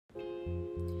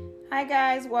Hi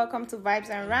guys, welcome to Vibes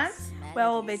and Rants, where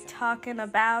we'll be talking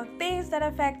about things that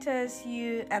affect us,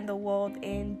 you, and the world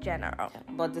in general.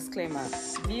 But disclaimer,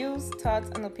 views,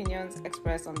 thoughts, and opinions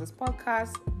expressed on this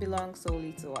podcast belong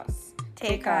solely to us.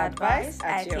 Take our advice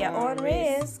at your own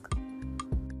risk.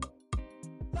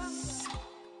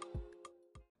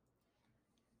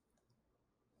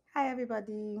 Hi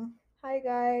everybody. Hi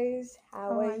guys, how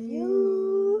How are are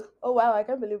you? Oh wow, I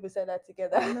can't believe we said that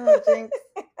together. I know, Jinx.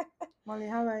 Molly,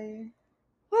 how are you?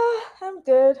 I'm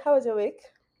good. How was your week?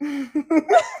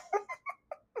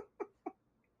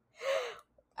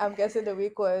 I'm guessing the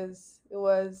week was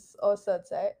all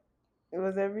sorts, right? It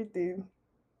was everything.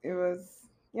 It was,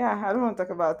 I don't want to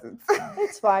talk about it.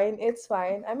 It's fine.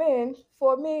 I mean,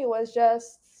 for me, it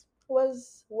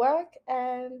was work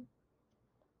and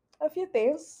a few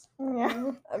things.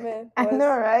 Yeah. I mean, I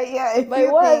know, right? Yeah, a but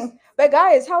few things. But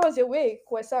guys, how was your week?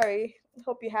 Well, sorry.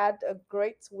 Hope you had a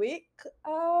great week.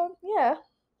 Yeah.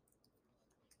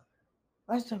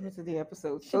 Let's jump into the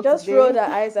episode. She just rolled her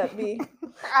eyes at me.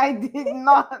 I did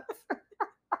not.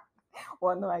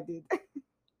 Well, no, I did.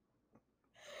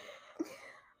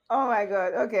 Oh my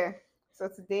god. Okay. So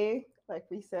today, like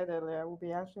we said earlier, we'll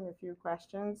be answering a few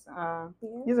questions.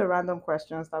 These are random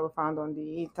questions that we found on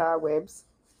the interwebs.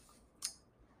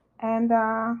 And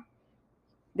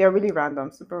they're really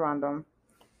random, super random.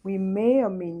 We may or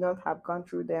may not have gone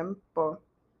through them, but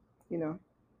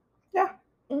yeah.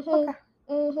 Okay.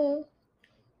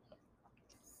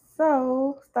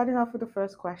 So, starting off with the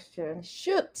first question.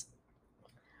 Shoot.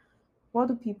 What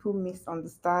do people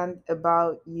misunderstand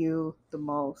about you the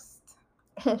most?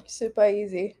 Super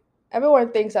easy.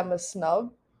 Everyone thinks I'm a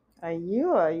snob. Are you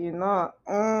or are you not?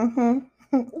 Well,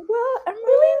 I'm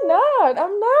really not.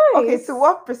 I'm nice. Okay, so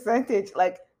what percentage?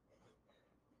 Like,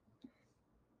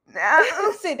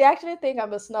 see, they actually think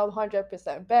I'm a snob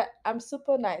 100%, but I'm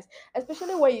super nice.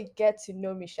 Especially when you get to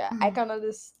know me, Sha. I can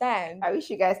understand. I wish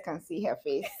you guys can see her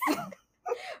face.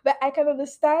 But I can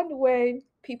understand when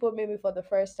people meet me for the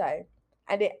first time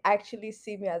and they actually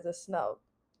see me as a snob.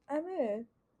 I mean,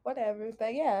 whatever.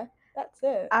 But yeah, that's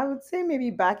it. I would say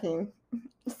maybe back in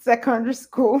secondary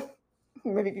school,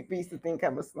 maybe people used to think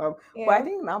I'm a snob. Yeah. But I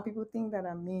think now people think that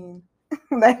I'm mean.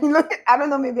 Like, I don't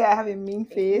know, maybe I have a mean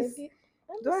face.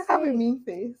 Do I have a mean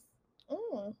face?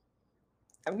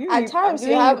 At times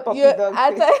you have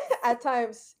at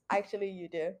times actually you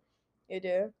do.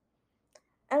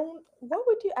 And what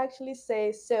would you actually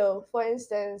say? So, for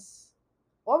instance,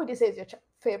 what would you say is your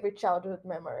favorite childhood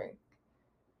memory?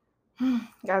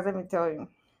 Guys, let me tell you.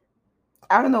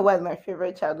 I don't know what's my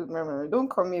favorite childhood memory. Don't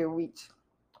call me a witch.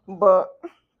 But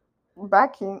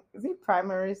back in, is it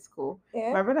primary school?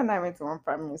 Yeah. My brother and I went to one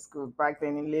primary school back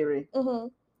then in Leary. Mm-hmm.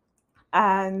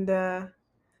 And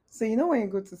so, when you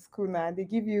go to school now, they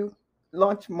give you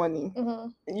lunch money. Mm-hmm.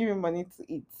 They give you money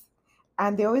to eat.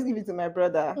 And they always give it to my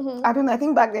brother. Mm-hmm. I don't know. I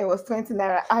think back then it was 20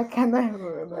 naira. I cannot even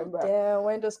remember. Yeah,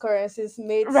 when those currencies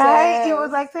made right? sense. It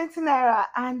was like 20 naira.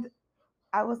 And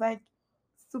I was like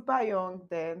super young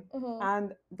then. Mm-hmm.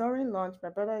 And during lunch, my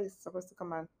brother is supposed to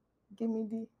come and give me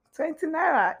the 20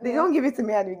 naira. They Yeah. don't give it to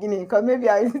me at the beginning because maybe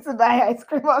I need to buy ice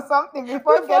cream or something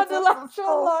before getting the to actual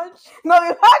school. lunch. No,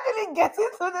 before actually getting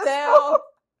to the school.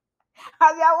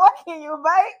 As you're walking, you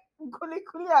buy kuli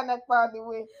and ekpa on the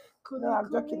way. No,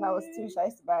 I'm joking. I was too shy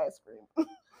to buy ice cream.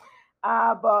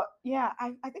 But yeah,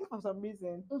 I think for some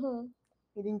reason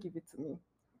he didn't give it to me.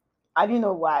 I didn't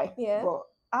know why. Yeah. But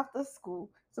after school,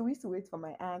 so we used to wait for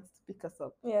my aunt to pick us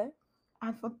up. Yeah.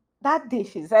 And for that day,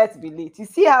 she decided to be late. You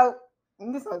see how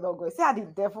this was not going. See how the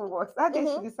devil works. That day,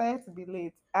 she decided to be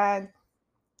late, and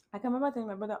I can remember telling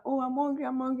my brother, "Oh, I'm hungry,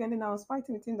 and then I was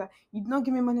fighting with him that you did not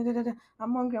give me money.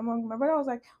 I'm hungry. My brother was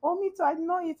like, "Oh, me too. I did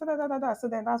not eat." So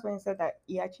then that's when he said that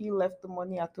he actually left the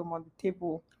money at home on the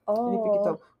table. And he picked it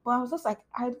up. But I was just like,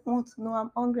 I don't want to know.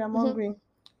 I'm hungry.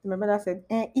 My brother said,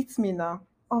 "Eat me now."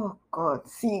 Oh God,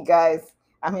 see guys,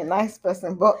 I'm a nice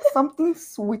person, but something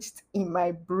switched in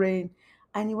my brain,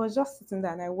 and he was just sitting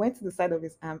there, and I went to the side of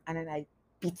his arm, and then I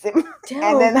beat him. Damn.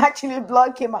 And then actually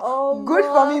blood came out. Oh, good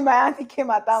for me, my auntie came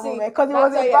at that moment because he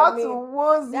was about to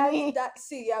wound me.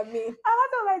 Yeah, me. And I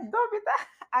was like, don't be that.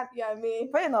 And yeah, me.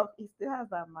 Fair enough, he still has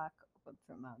that mark up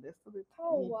until now. There's still a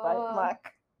tiny bite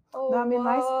mark. Oh, no, I'm a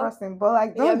nice person, but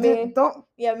like don't.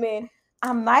 Yeah, man.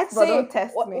 I'm nice, but don't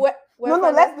test me. No,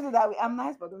 let's put it that way. I'm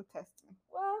nice, but don't test me.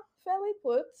 Well, fairly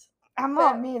put. I'm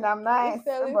not mean. I'm nice,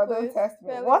 but don't test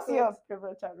me. What's your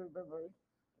favorite childhood memory?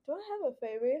 Do I have a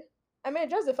favorite? I mean,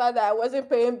 just the fact that I wasn't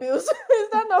paying bills. Is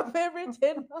that not favorite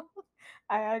enough?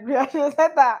 I agree. I should have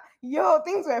said that.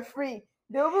 Things were free.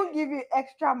 They won't give you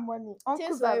extra money.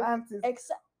 Uncles and aunties.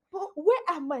 But where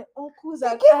are my uncles They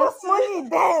and gave aunties? us money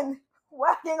then. Why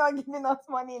are they not giving us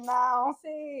money now?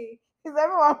 Say, Is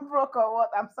everyone broke or what?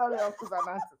 I'm sorry, uncles and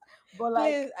aunties. But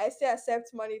like, please, I still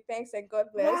accept money. Thanks and God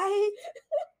bless. right?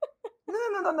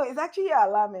 No. It's actually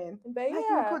alarming. But Like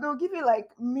yeah. they'll give you like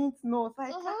mint notes.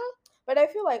 Like, But I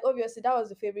feel like obviously that was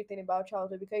the favorite thing about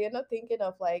childhood because you're not thinking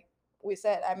of like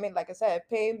like I said,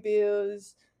 paying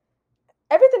bills.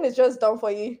 Everything is just done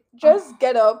for you. Just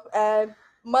get up and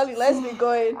Molly, let's be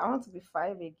going. I want to be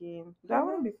 5 again. Do I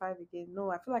want to be 5 again?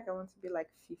 No, I feel like I want to be like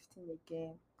 15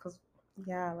 again. Cause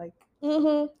yeah, like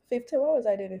 15. What was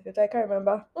I doing in 15? I can't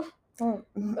remember.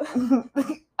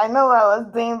 I know what I was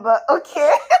doing, but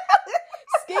okay.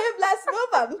 Skip, let's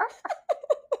move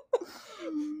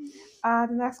on.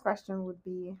 The next question would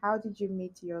be: how did you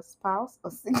meet your spouse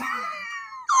or significant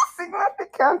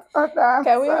other?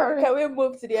 Can we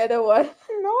move to the other one?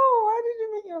 No, how did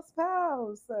you meet your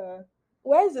spouse?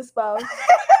 Where's the spouse?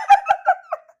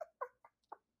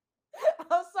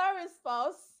 I'm sorry,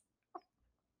 spouse.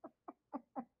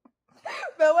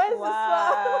 But where's the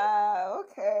spouse?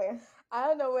 Okay. I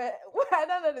don't know where. I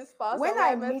don't know the spouse. When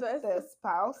I meet the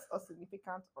spouse or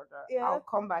significant other, I'll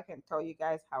come back and tell you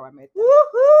guys how I met them.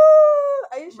 Woohoo!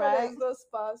 Are you sure there's no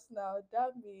spouse now?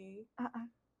 Damn me.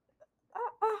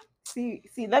 See.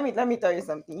 Let me tell you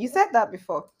something. You said that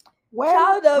before.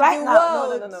 Child of right the now,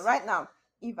 world. No. Right now,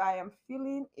 if I am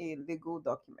filling a legal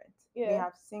document, we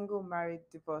have single, married,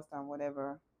 divorced, and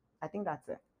whatever. I think that's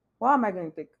it. What am I going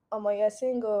to take? You're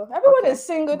single. Everyone is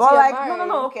single. But like,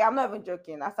 no. Okay, I'm not even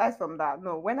joking. Aside from that,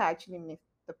 no. When I actually meet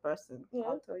the person,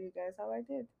 I'll tell you guys how I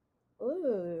did.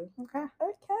 Ooh. Okay.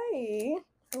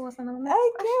 So what's another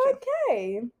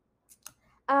Okay.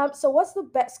 So what's the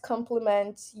best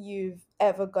compliment you've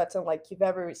ever gotten? Like you've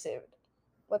ever received?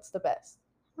 What's the best?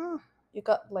 You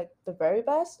got like the very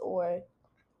best, or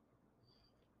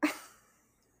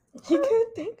you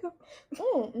can't think of?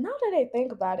 Now that I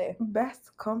think about it,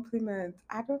 best compliment.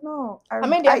 I don't know. I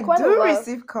mean, I do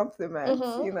receive compliments.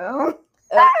 You know.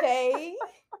 Okay.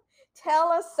 Tell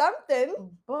us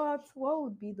something. But what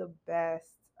would be the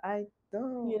best? I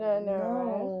don't. You don't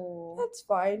know. Right? That's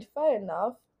fine. Fair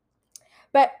enough.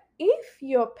 But if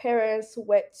your parents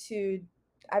were to,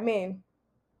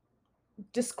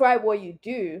 describe what you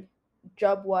do,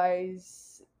 job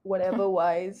wise, whatever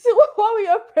wise, what would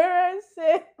your parents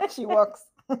say? She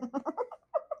works. I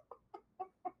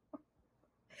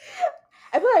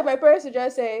feel like my parents would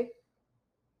just say,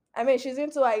 she's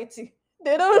into IT.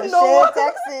 They don't know.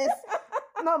 Texas.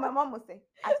 No, my mom would say,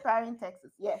 aspiring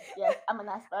Texas. Yes, I'm an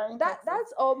aspiring Texas.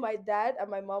 That's all my dad and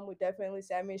my mom would definitely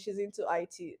say. She's into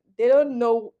IT. They don't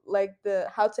know like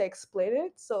how to explain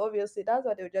it. So obviously that's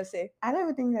what they would just say. I don't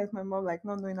even think that's my mom like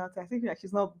not knowing how to. I think like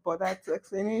she's not bothered to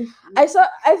explain it. I saw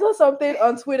something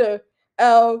on Twitter.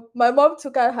 My mom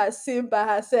took out her SIM by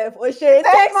herself. Oh, she text me.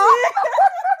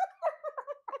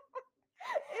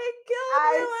 It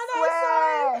killed me when I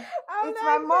saw it. It's like,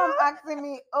 my mom asking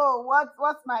me, "Oh,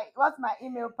 what's my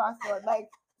email password?"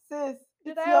 Like, sis,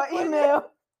 it's your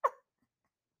email.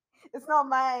 It's not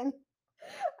mine.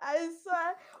 I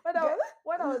swear,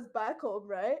 when I was back home,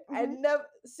 right? I never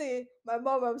see my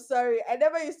mom. I'm sorry, I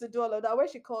never used to do all of that. When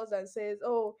she calls and says,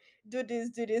 "Oh, do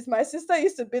this," my sister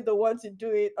used to be the one to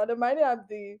do it. On the money,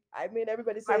 everybody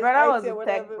says my brother was a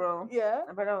tech bro. Yeah,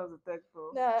 my brother was a tech bro.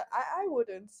 Nah, I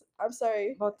wouldn't. I'm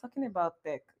sorry. But talking about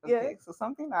tech, okay, so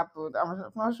something happened.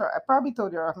 I'm not sure. I probably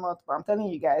told you or not, but I'm telling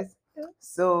you guys. Yeah.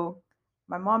 So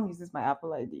my mom uses my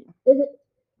Apple ID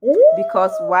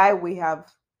because why we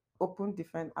have opened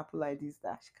different Apple IDs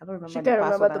that she cannot remember the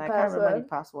password, and I can't remember the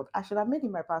password. I should have made it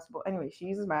my passport. Anyway, she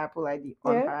uses my Apple ID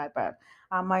on her iPad.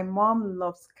 And my mom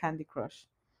loves Candy Crush.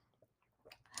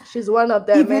 She's one of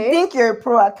them. If you think you're a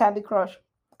pro at Candy Crush,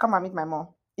 come and meet my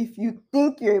mom. If you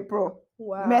think you're a pro,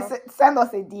 send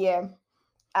us a DM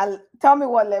and tell me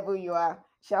what level you are.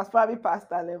 She has probably passed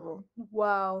that level.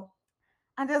 Wow.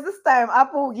 And there's this time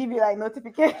Apple will give you like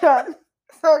notification.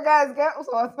 So guys, guess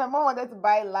what? My mom wanted to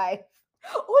buy Life.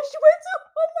 Oh, she went to.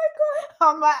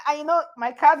 Oh my god!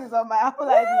 My card is on my Apple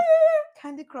ID.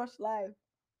 Candy Crush Live.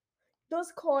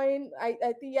 Those coin, I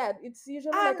think it's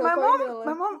usually and like a coin.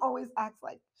 My mom always acts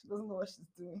like she doesn't know what she's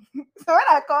doing. So when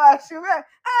I call her, she'll be like,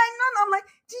 "I know." I'm like,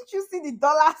 "Didn't you see the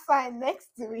dollar sign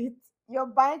next to it? You're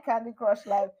buying Candy Crush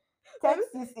Live."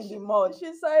 Texas in the mud.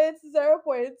 She saw it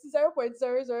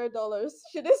 $0.00.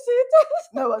 She didn't see it.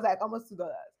 No, it was like almost $2.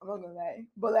 I'm not gonna lie,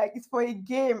 but like it's for a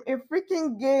game, a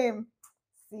freaking game.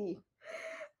 See.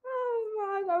 Oh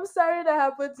man, I'm sorry that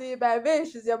happened to you, baby.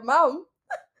 She's your mom.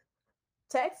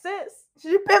 Texas.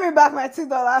 She pay me back my $2,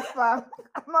 fam.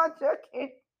 I'm not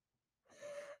joking.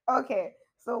 Okay,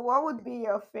 So, what would be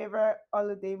your favorite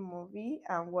holiday movie,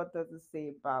 and what does it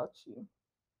say about you?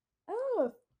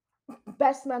 Oh,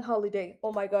 Best Man Holiday.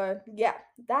 Oh my god. Yeah,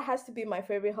 that has to be my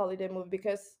favorite holiday movie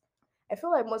because I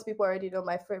feel like most people already know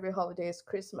my favorite holiday is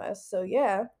Christmas. So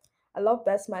yeah, I love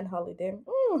Best Man Holiday.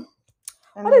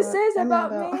 What it says Any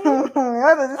about other? me?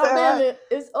 What does it I say about? mean,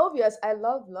 it's obvious. I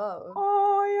love love.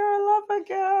 Oh, you're a lover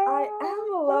I girl.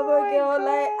 am a lover Oh girl.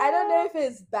 Like I don't know my if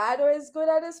it's bad or it's good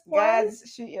at this god. point. Guys,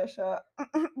 shoot your shot.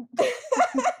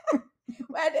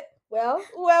 Well,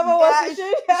 whoever wants to Guys,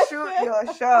 shoot that shoot shit.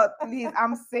 your shot, please.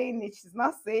 I'm saying it. She's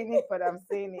not saying it, but I'm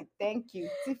saying it. Thank you.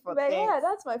 T for But yeah, thanks.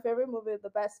 that's my favorite movie, The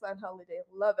Best Man Holiday.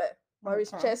 Love it.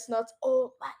 Maurice Okay. Chestnut.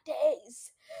 Oh my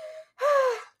days.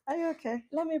 Are you okay?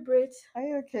 Let me breathe. Are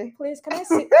you okay? Please, can I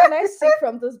sip? Can I sip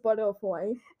from this bottle of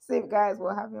wine? Save, guys.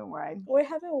 We're having wine. We're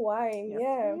having wine. Yes,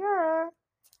 Yeah. we are.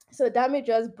 So Dami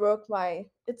just broke my.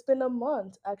 It's been a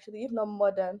month actually, if not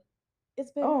more than.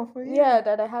 It's been Oh, for you. yeah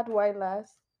that I had wine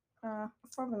last.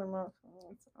 Something about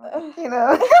Uh, you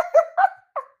know.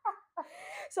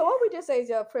 so what would you say is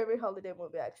your favorite holiday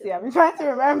movie actually? See, I've been trying to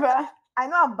remember. I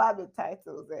know I'm bad with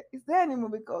titles. Is there any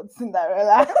movie called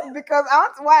Cinderella? Because I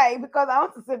want why? Because I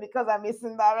want to say because I'm a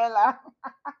Cinderella.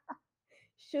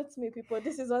 Shoot me, people.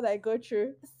 This is what I go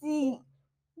through. See,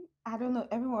 I don't know.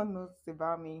 Everyone knows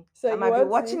about me. So I you might be want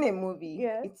watching to? a movie.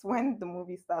 Yeah. It's when the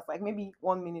movie starts, like maybe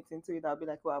 1 minute into it, I'll be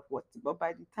like, "Oh, I've watched it," but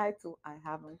by the title, I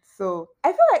haven't. So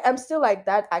I feel like I'm still like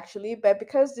that actually, but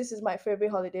because this is my favorite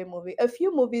holiday movie, a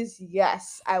few movies,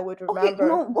 yes, I would okay, remember.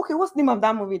 no, okay. What's the name of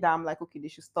that movie that I'm like, okay, they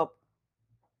should stop?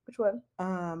 Which one?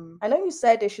 Um, I know you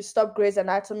said they should stop Grey's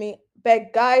Anatomy,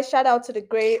 but guys, shout out to the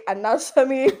Grey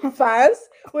Anatomy fans.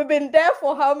 We've been there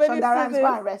for how many Shonda Rhimes, go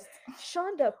seasons? and rest.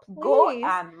 Shonda, Go please,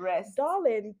 and rest.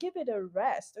 darling, give it a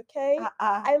rest, okay?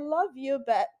 I love you,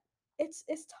 but it's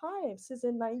time.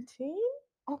 Season 19.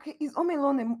 Okay, is Home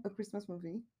Alone a Christmas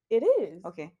movie? It is.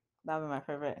 Okay, that'll be my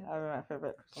favorite. That'll be my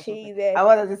favorite. Cheesy. And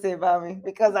what does it say about me?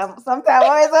 Because I'm sometimes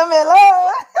always Home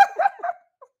Alone.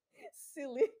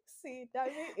 Silly. See, that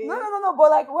is. No.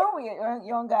 But like when we were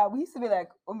younger, we used to be like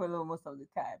Home Alone most of the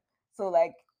time. So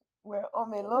like we're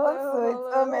Home Alone, so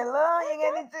it's Home Alone. You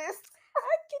get the gist.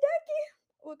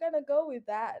 We're gonna go with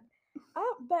that.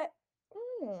 But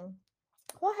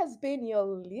what has been your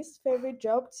least favorite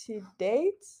job to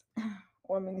date?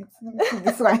 1 minute. Let me see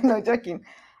this one. No joking.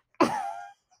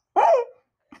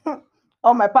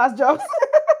 All my past jobs.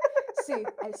 See,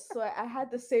 I swear I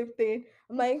had the same thing.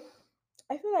 I'm like,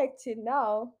 I feel like till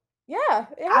now, yeah,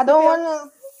 I don't want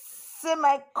to say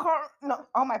my current. No,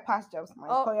 all my past jobs. My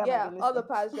employer might be all the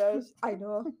listening. past jobs. I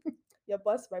know your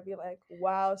boss might be like,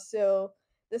 wow, so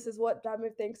this is what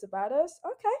Damir thinks about us.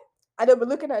 Okay, and they'll be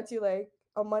looking at you like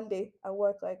on Monday at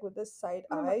work, like with this side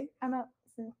eye. And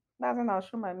see, that's when I'll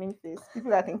show my mean face.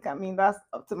 People that think I mean, that's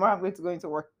tomorrow. I'm going to go into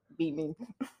work be mean.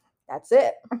 That's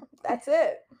it. That's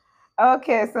it.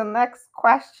 Okay, so next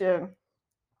question.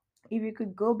 If you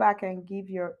could go back and give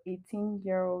your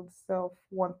 18-year-old self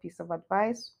one piece of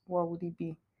advice, what would it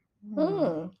be?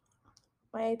 My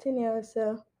 18-year-old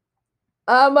self.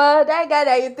 That guy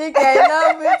that you think I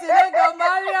love with, you don't go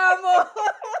marry him.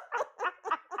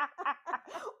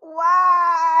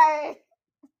 Why?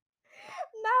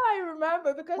 Now I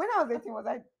remember because When I was 18, was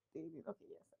I dating? Okay,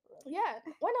 yes.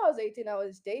 yeah, when I was 18, I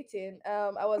was dating.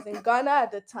 I was in Ghana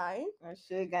at the time. Oh,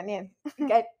 shit, Ghanaian.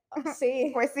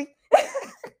 See, Kwesi.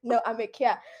 no, I'm a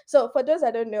Kia. So for those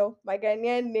I don't know, my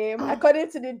Ghanaian name,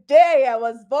 according to the day I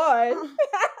was born,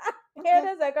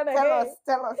 haters are gonna hate.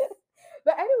 Tell us.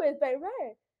 But anyways, by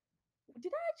right,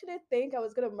 did I actually think I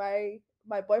was gonna marry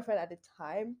my boyfriend at the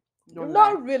time? Don't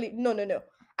Not lie. really. No.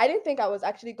 I didn't think I was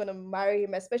actually gonna marry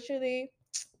him, especially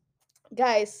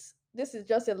guys. This is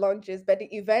just a long gist, but the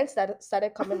events that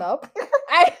started coming up,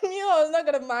 I knew I was not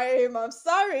gonna marry him. I'm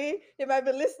sorry. He might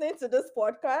be listening to this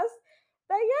podcast.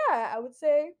 But yeah, I would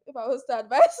say if I was to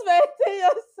advise my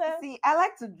 18-year-old. See, I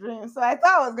like to dream, so I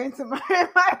thought I was going to marry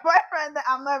my boyfriend.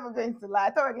 I'm not even going to lie. I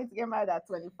thought we were going to get married at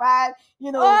 25.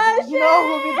 We'll be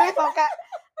doing some kind.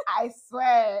 I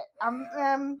swear,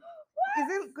 is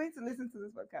he going to listen to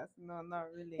this podcast? No, not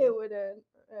really. He wouldn't.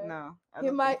 No,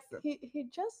 He might. So. He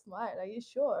just might. Are you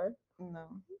sure? No.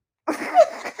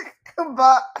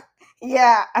 But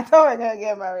yeah, I thought we were gonna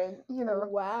get married.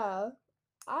 Wow.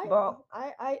 But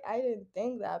I didn't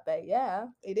think that, but yeah,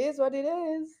 it is what it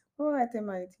is. Oh, I tell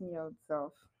my 18-year-old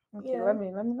self. Okay, Yeah. let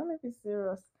me be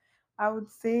serious. I would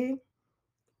say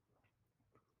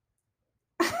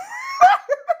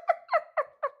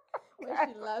when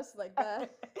she laughs like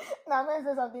that. No, I'm going to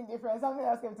say something different. Something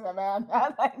else came to my mind. I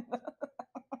was like, no.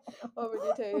 What would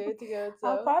you tell your 18-year-old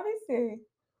I'll self? probably say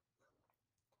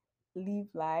live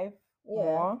life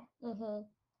more Mm-hmm.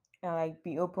 and like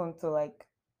be open to like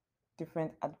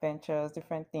different adventures,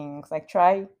 different things, like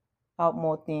try out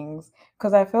more things.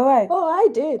 Because I feel like Oh, I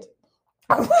did.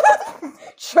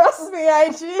 Trust me, I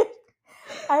did.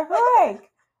 I feel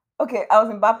like okay, I was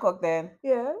in Babcock then.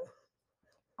 Yeah.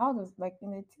 I was like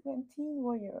in a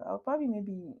 1 year. I was probably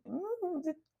maybe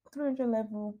the 300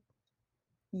 level.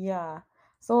 Yeah.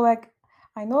 So like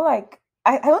I know like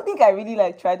I don't think I really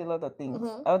like tried a lot of things.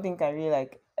 Mm-hmm. I don't think I really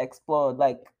like explored.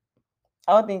 Like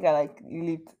I don't think I like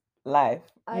lived life,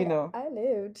 you know. I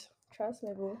lived. Trust me,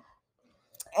 boo.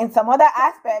 In some other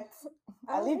aspects,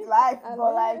 I lived life, I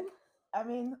but like lived. I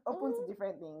mean open to Mm,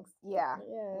 different things. Yeah.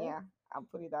 yeah. Yeah. I'll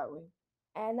put it that way.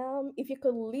 And if you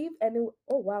could live oh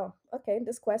wow, okay,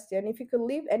 this question, if you could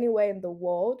live anywhere in the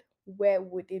world, where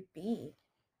would it be?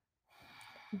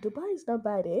 Dubai is not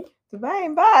bad, eh? Dubai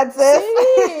ain't bad, sis.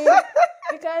 See,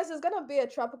 because it's gonna be a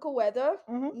tropical weather,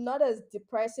 Mhm. not as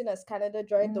depressing as Canada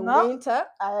during the No, winter.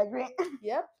 I agree.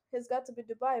 Yep, it's got to be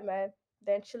Dubai, man.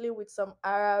 Then chilling with some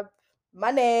Arab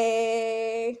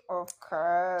money, Of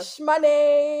course.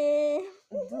 money.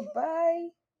 Dubai.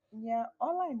 Yeah,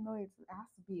 all I know is it has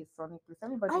to be a sunny place.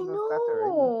 Everybody I knows that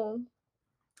already. know.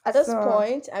 At this So,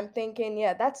 point, I'm thinking,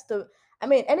 yeah, that's the. I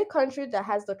mean, any country that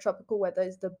has the tropical weather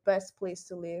is the best place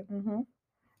to live.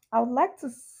 I would like to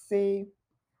say,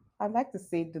 I'd like to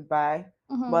say Dubai,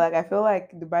 but Mm-hmm. like I feel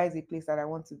like Dubai is a place that I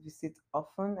want to visit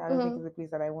often. I don't think Mm-hmm. it's a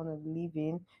place that I want to live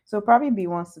in. So probably be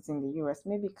one city in the US,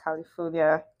 maybe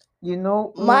California. You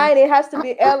know, Mine, it has to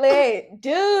be LA,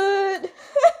 dude.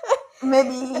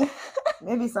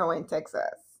 maybe somewhere in Texas.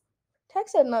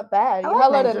 Texas not bad. I You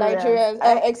have a like lot of Nigerians.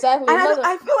 Nigerians. Exactly. And Not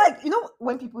I feel like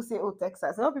when people say oh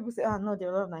Texas, a lot of people say oh no, there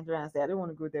are a lot of Nigerians there. I don't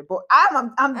want to go there. But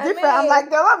I'm I different. I'm mean, like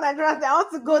there are a lot of Nigerians there. I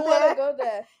want to go you want to there. go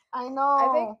there. I I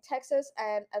think know. Texas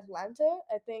and Atlanta,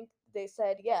 I think they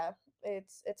said, yeah,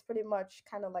 it's pretty much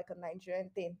kind of like a Nigerian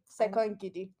thing. Second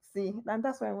giddy. See, and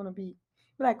that's why I want to be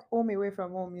like home away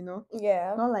from home. You know,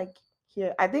 Yeah. not like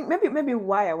here. I think maybe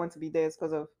why I want to be there is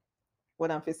because of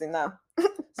what I'm facing now.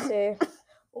 See,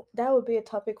 that would be a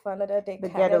topic for another day. The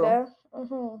ghetto. Canada.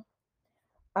 Mm-hmm.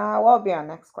 What will be our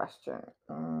next question?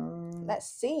 Let's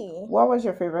see. What was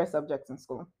your favorite subject in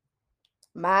school?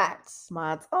 Maths.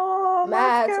 Maths. Oh,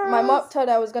 Maths. My mom girls. thought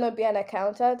I was gonna be an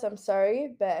accountant. I'm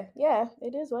sorry, but yeah,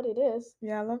 it is what it is.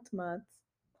 Yeah, I loved maths.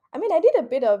 I mean, I did a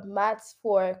bit of maths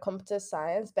for computer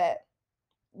science, but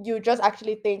you just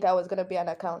actually think I was gonna be an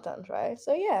accountant, right?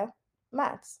 So yeah,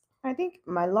 maths. I think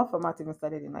my love for math even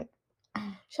started in like.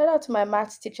 Shout out to my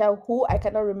maths teacher, who I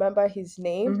cannot remember his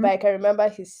name, but I can remember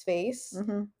his face.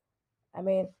 I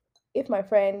mean, if my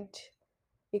friend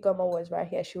Igoma was right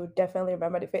here, she would definitely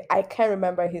remember the face. I can't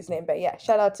remember his name, but yeah,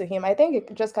 shout out to him. I think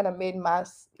it just kind of made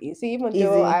maths easy, even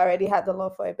though I already had the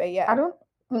love for it. But yeah, I don't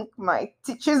think my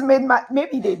teachers made math.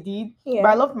 Maybe they did, yeah.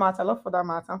 but I love math. I love further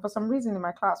math, and for some reason in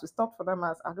my class we stopped further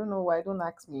math. I don't know why. Don't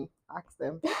ask me. Ask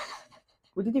them.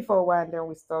 We did it for a while and then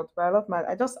we stopped. But I love math.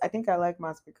 I think I like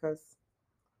math because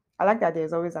I like that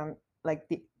there's always an like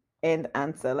the end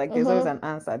answer. Like there's always an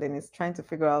answer. Then it's trying to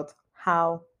figure out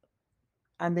how,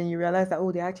 and then you realize that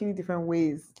oh, there are actually different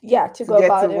ways. Yeah, to go get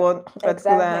about to it. one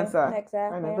particular answer.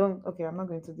 Exactly. And I don't. Okay, I'm not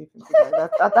going too deep into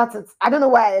that. That's it. I don't know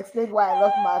why I explained why I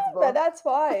love math, but that's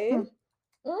fine.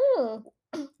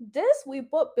 This we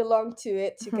both belong to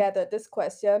it together. This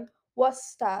question. What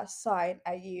star sign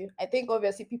are you? I think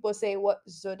obviously people say what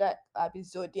Zodac,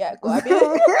 Zodiac. Oh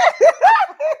shit!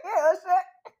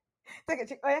 Take a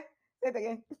check. Oh yeah, say it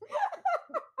again.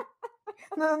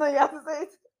 No, you have to say it.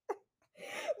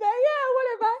 But yeah,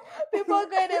 whatever. People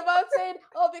going about saying,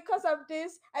 oh, because of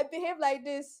this, I behave like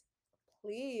this.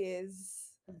 Please.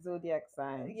 Zodiac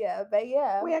sign. Yeah, but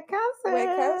yeah. We are Cancers. We're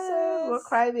Cancers. We're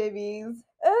crybabies.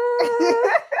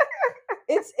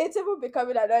 It's even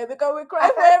becoming annoying because we cry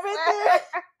for everything.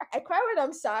 I cry when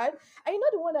I'm sad. And you know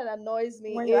the one that annoys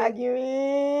me when you're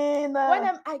arguing. When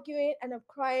I'm arguing and I'm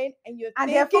crying and you're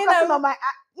and thinking they're focusing on my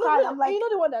cry. I'm like, you know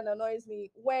the one that annoys me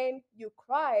when you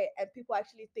cry and people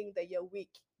actually think that you're weak.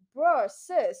 Bro,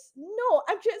 sis, no,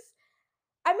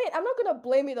 I'm not gonna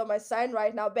blame it on my sign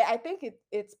right now, but I think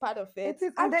it's part of it. It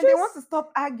is, and then they want to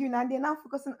stop arguing, and they're now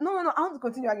focusing. No, I want to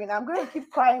continue arguing. I'm going to keep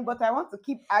crying, but I want to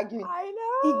keep arguing. I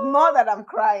know. Ignore that I'm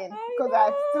crying because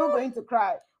I'm still going to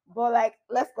cry. But like,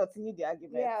 let's continue the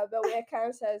argument. Yeah, but we're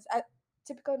Cancers.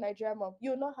 Typical Nigerian mom.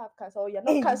 You not have cancer. Or you're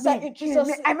not cancer in Jesus.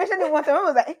 I mentioned it one time. I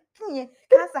was like,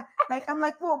 cancer. Like I'm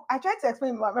like, well, I tried to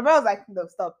explain. My brother was like, no,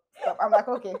 stop. I'm like,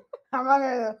 okay. I'm not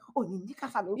gonna. Oh, you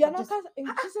cancer. You're not cancer in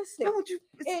Jesus' name. Why would you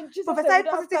in Jesus' prophesy name,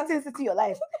 positive things into your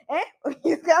life? Eh? Oh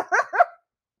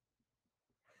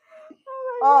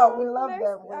Oh, know. we love Next,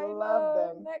 them. We I love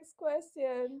know. them. Next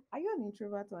question. Are you an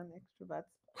introvert or an extrovert?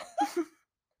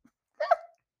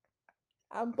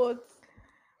 I'm both.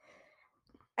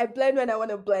 I blend when I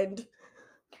want to blend.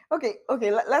 Okay,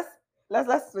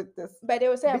 let's switch this. But they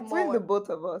will say I'm Between the more. both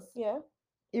of us, Yeah.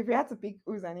 if you had to pick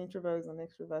who's an introvert, who's an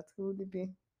extrovert, who would it be?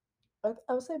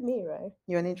 I would say me, right?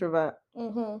 You're an introvert.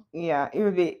 Mm-hmm. Yeah, it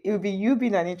would be you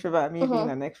being an introvert, me being Mm-hmm.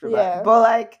 an extrovert. Yeah. But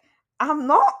like, I'm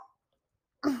not.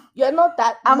 You're not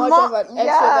that I'm much of not. an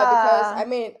extrovert because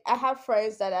Yeah, I have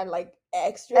friends that are like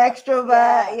extrovert. extrovert.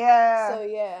 Yeah. Yeah, So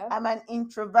yeah, I'm an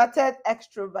introverted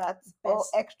extrovert or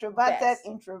best extroverted best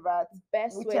introvert,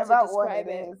 best way to whichever one describe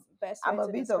it it. is. Best way I'm a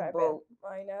to bit of describe it. both.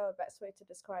 I know, best way to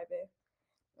describe it.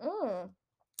 Mm.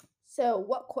 So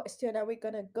what question are we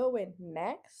gonna go in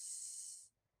next?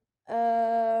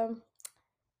 Um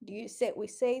do you say we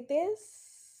say this?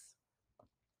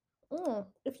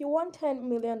 If you won $10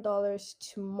 million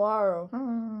tomorrow,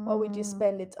 what would you Hmm.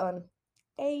 spend it on?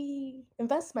 A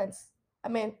investments. I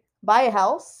mean, buy a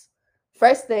house.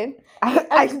 First thing.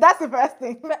 That's the first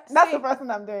thing. That's the See, first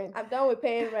thing I'm doing. I'm done with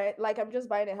paying rent. Like I'm just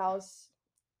buying a house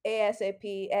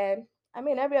ASAP, and I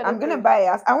mean every other I'm gonna thing. buy a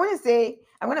house. I want to say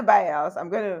I'm gonna buy a house. I'm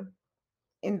gonna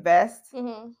invest,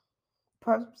 Mm-hmm.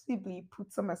 possibly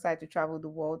put some aside to travel the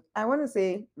world. I want to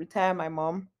say retire my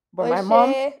mom, but Oh my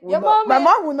mom shit, will your not. mom My is,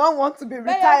 mom will not want to be but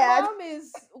your retired. mom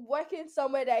is working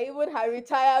somewhere that even her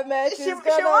retirement She is she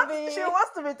gonna wants she be.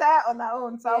 wants to retire on her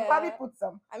own. So I'll probably Yeah, put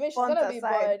some I mean she's funds gonna be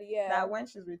aside bored. Yeah, that when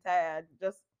she's retired,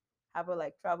 just have her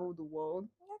like travel the world.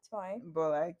 that's fine. But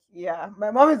like, yeah,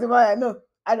 my mom is the one I know.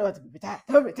 I don't want to be retired.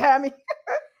 Don't retire me.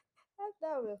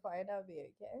 That'll be fine. That'll be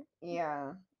okay.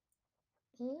 Yeah.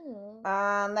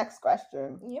 Mm. Next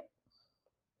question. Yep.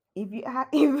 If you had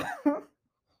if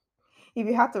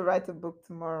you had to write a book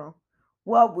tomorrow,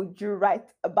 what would you write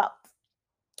about?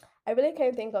 I really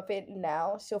can't think of it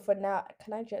now. So for now,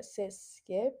 can I just say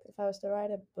skip if I was to write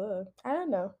a book? I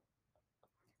don't know.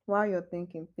 While you're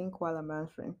thinking, think while I'm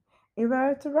answering. If I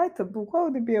were to write a book, what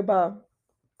would it be about?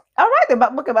 I'll write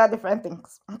a book about different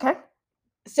things. Okay.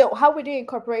 So how would you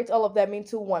incorporate all of them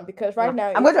into one? Because right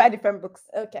No, now, I'm going to write different books.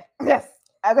 okay. Yes,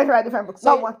 I'm going to write different books.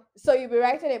 So Not one. so you'll be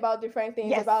writing about different things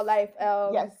Yes. about life.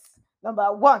 Yes.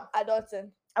 Number one, Adulting.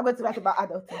 I'm going to write about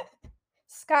adulting.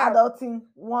 Scam. Adulting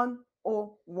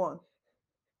 101.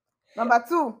 Number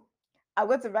two, I'm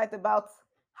going to write about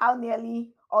how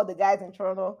nearly all the guys in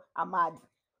Toronto are mad.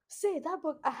 See that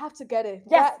book, I have to get it.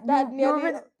 Yes, That you nearly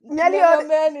read nearly nearly all all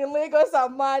men in Lagos are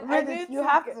mad. I read it. need You to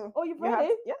have get. to. Oh, you've You read have to.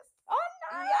 it? Yes. Oh,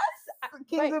 nice.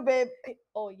 Kindle babe.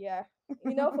 Oh yeah.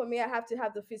 You know, for me, I have to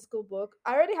have the physical book.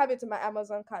 I already have it in my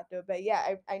Amazon cart though, but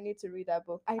yeah, I need to read that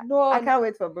book. I know I can't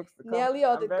wait for books to come. nearly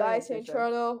all I'm the very guys in impatient.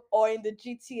 Toronto or in the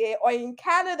GTA or in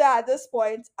Canada at this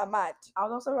point are mad.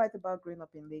 I'll also write about growing up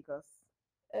in Lagos.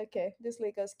 Okay, these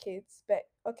Lagos kids. But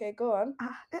okay, go on.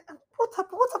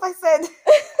 What have I said?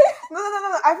 No.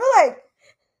 I feel like,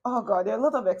 oh God, there are a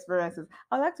lot of experiences.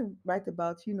 I'd like to write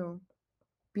about,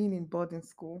 being in boarding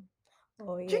school.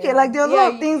 Oh Okay, yeah. like there are a Yeah,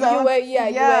 lot of things I you want. were yeah,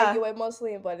 Yeah, you were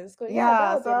mostly in boarding school. Yeah, that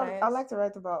yeah. would So be I'd nice. like to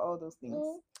write about all those things.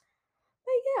 Mm.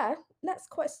 But yeah, next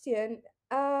question.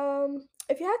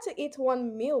 If you had to eat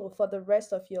one meal for the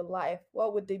rest of your life,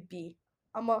 what would it be?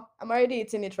 I'm already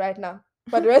eating it right now.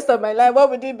 For the rest of my life, what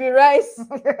would it be? Rice.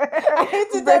 I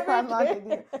eat it Breakfast, lunch, every and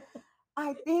dinner. day.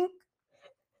 I think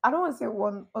I don't want to say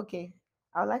one. Okay,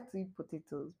 I like to eat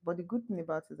potatoes, but the good thing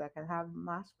about it is I can have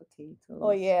mashed potatoes. Oh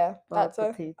yeah, boiled that's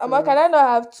a. potatoes, Can I not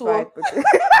have two? fried potatoes.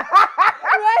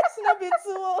 Rice no be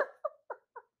two.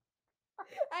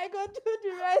 I go do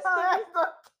the rest of Alright,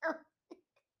 it.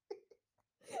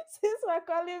 Since we're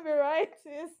calling me rice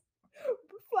is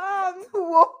fam.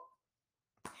 Whoa.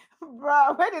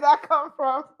 Bruh, where did that come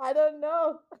from? I don't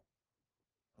know.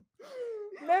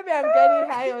 Maybe I'm getting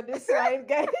high on this wine,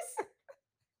 guys.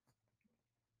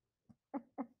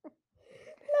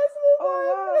 Let's move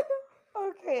Oh wow.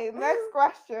 Okay, next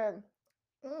question.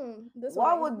 on. This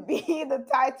What one. would be the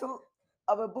title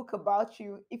of a book about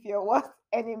you if your worst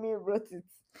enemy wrote it?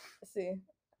 See,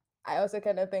 I also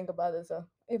kind of think about this.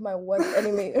 If my worst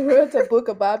enemy wrote a book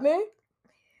about me,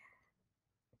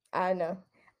 I know.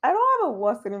 I don't have a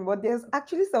worst enemy, but there's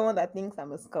actually someone that thinks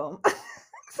I'm a scum.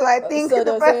 So I think so the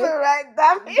they'll person say, right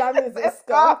that that means means a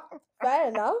scum. Fair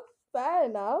enough. Fair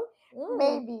enough.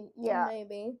 Maybe, yeah.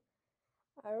 Maybe.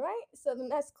 All right. So the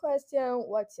next question: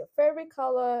 what's your favorite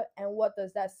color, and what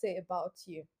does that say about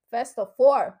you? First of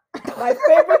all, my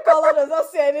favorite color does not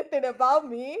say anything about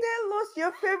me. They lost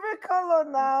your favorite color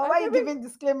now. My Why are you favorite- giving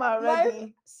disclaimer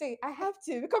already? See, I have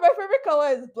to because my favorite color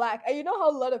is black, and you know how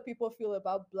a lot of people feel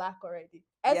about black already.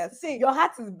 Yes. See, Your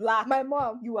heart is black. my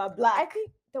mom. You are black. I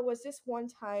think there was this one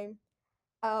time,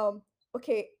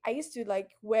 okay, I used to like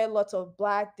wear lots of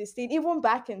black, this thing, even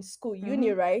back in school,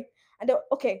 uni, right? And then,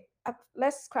 okay,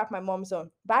 let's scrap my mom's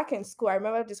on. Back in school, I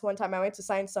remember this one time I went to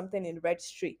sign something in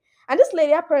registry. And this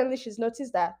lady, apparently, she's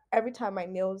noticed that every time my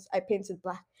nails, I painted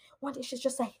black. One day, she's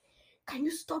just like, can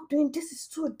you stop doing this? It's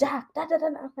too dark. Da, da, da.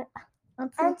 I'm like,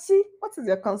 Auntie, what is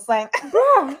your concern?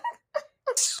 bruh.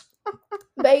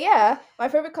 But yeah, my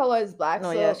favorite color is black.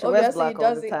 No, so yeah, she wears obviously black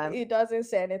all the time. it doesn't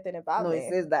say anything about No, me.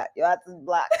 it says that your heart is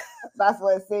black. That's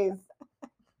what it says.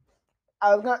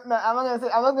 I'm not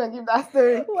gonna give that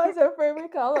story. What's your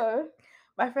favorite color?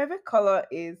 My favorite color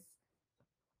is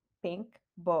pink,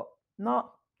 but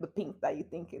not the pink that you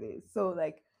think it is. So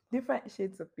like different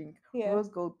shades of pink, rose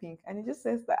gold pink, and it just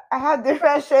says that I have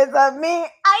different shades of me.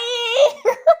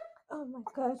 Oh my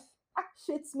god,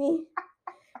 shits me.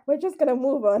 We're just gonna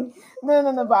move on.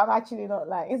 No, but I'm actually not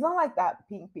lying. It's not like that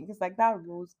pink. It's like that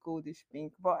rose goldish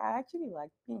pink. But I actually like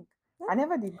pink. I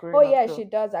never did growing up. Oh yeah, she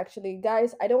does actually.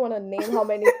 Guys, I don't want to name how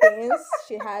many things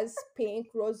she has: pink,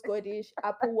 rose goldish,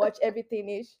 Apple Watch, everything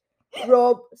ish.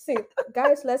 Robe. See,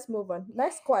 guys, let's move on.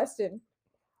 Next question.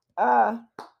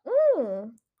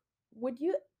 Would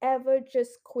you ever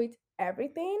just quit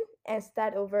everything and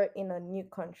start over in a new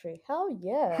country? Hell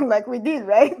yeah. Like we did,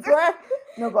 right?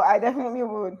 No, but I definitely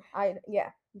would.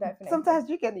 Definitely. Sometimes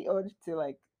you get the urge to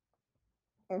like,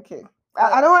 okay.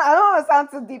 I don't want to sound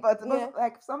too deep, but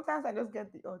like sometimes I just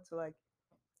get the urge to like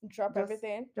drop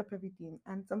everything.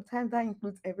 And sometimes that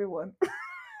includes everyone.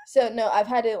 So no, I've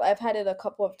had it a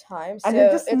couple of times. And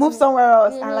then just move somewhere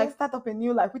else and like start up a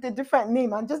new life with a different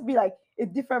name and just be like a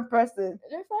different person. A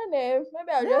different name.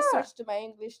 Maybe I'll just switch to my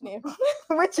English name.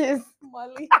 Which is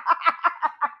Molly.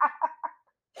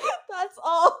 That's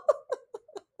all.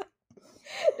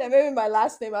 Then maybe my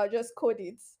last name, I'll just code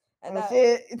it. And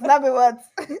it's not be what?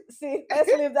 See, let's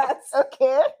leave that.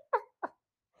 Okay.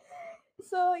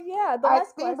 So yeah, I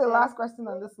think the last question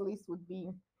on this list would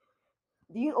be,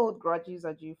 do you hold grudges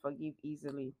or do you forgive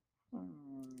easily?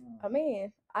 I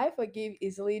mean, I forgive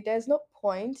easily. There's no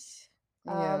point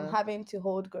having to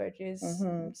hold grudges.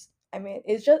 I mean,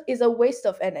 it's a waste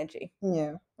of energy.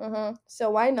 Yeah. So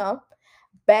why not?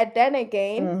 But then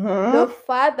again, the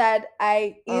fact that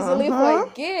I easily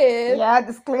forgive,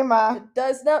 disclaimer,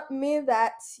 does not mean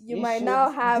that you might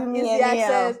now have easy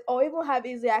access or even have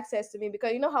easy access to me,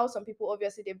 because you know how some people,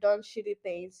 obviously they've done shitty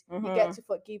things, you get to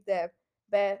forgive them,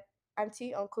 but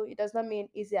auntie, uncle, it does not mean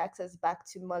easy access back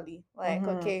to Molly. Like,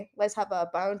 okay, let's have our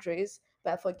boundaries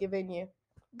by forgiving you.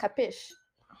 Capish?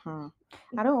 I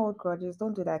don't hold grudges.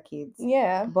 Don't do that, kids.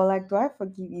 Yeah. But like, do I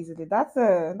forgive easily? That's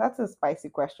a spicy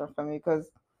question for me,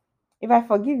 because if I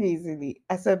forgive you easily,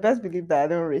 I said best believe that I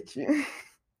don't reach you.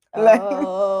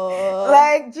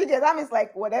 Like Julia, that means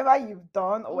like whatever you've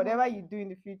done or whatever you do in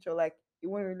the future, like it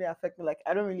won't really affect me. Like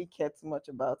I don't really care too much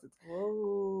about it.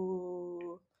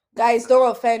 Whoa. Guys, don't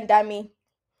offend Dami.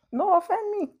 No,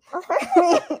 offend me.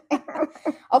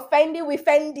 Offending with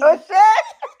Fendi. Oh shit.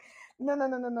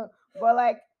 No. But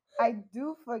like I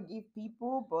do forgive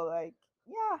people, but like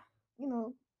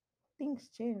things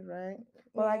change, right?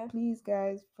 But like please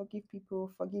guys, forgive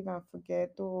people, forgive and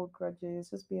forget, don't hold grudges,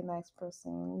 just be a nice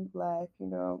person, live life,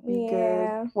 be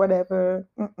good, whatever.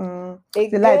 Be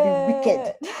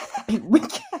wicked. Be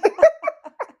wicked.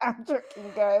 I'm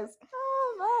joking, guys.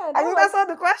 Oh man, I think that's all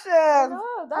the questions.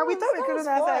 No, we thought we couldn't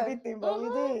answer everything, but we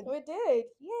did. We did.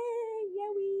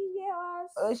 Yeah,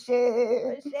 us. Oh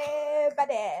shit.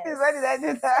 Badass. Why did I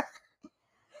do that?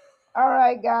 All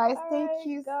right, guys. Thank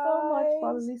you so much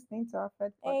for listening to our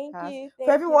first podcast. Thank you.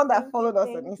 For everyone that followed us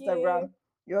on Instagram,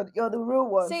 you're the real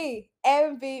one. See,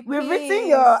 MVP. We've written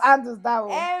your handles down.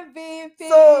 MVP.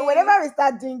 So whenever we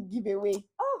start doing giveaway,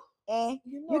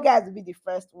 you guys will be the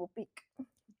first we'll pick.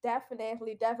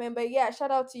 Definitely. But yeah,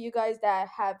 shout out to you guys that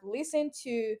have listened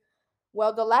to.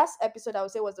 Well, the last episode I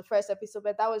would say was the first episode,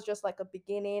 but that was just like a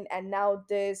beginning. And now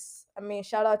this, I mean,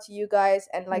 shout out to you guys.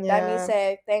 And like Dami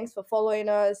said, thanks for following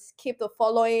us. Keep the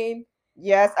following.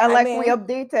 Yes, and we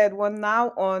updated. We're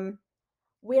now on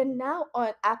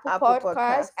Apple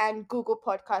Podcasts and Google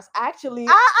Podcasts. Actually.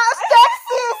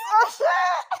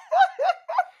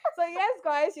 So yes,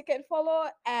 guys, you can follow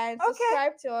and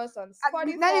subscribe to us on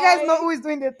Spotify. Now you guys know who is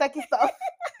doing the techie stuff.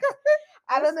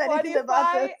 I don't know anything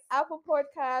about it. Apple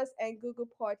Podcasts and Google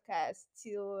Podcasts.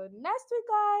 Till next week,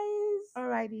 guys.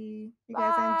 Alrighty. You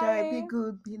guys enjoy. Be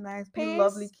good. Be nice. Be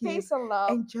lovely kids. Peace and love.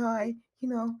 Enjoy.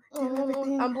 Do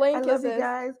everything. I'm blowing I love you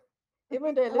guys.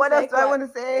 Even though what else do I want to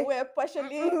say? We're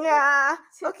partially. Yeah.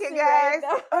 Okay, guys.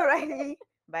 Alrighty.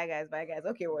 Bye, guys.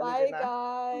 Okay, bye, guys.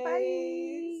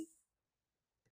 Bye.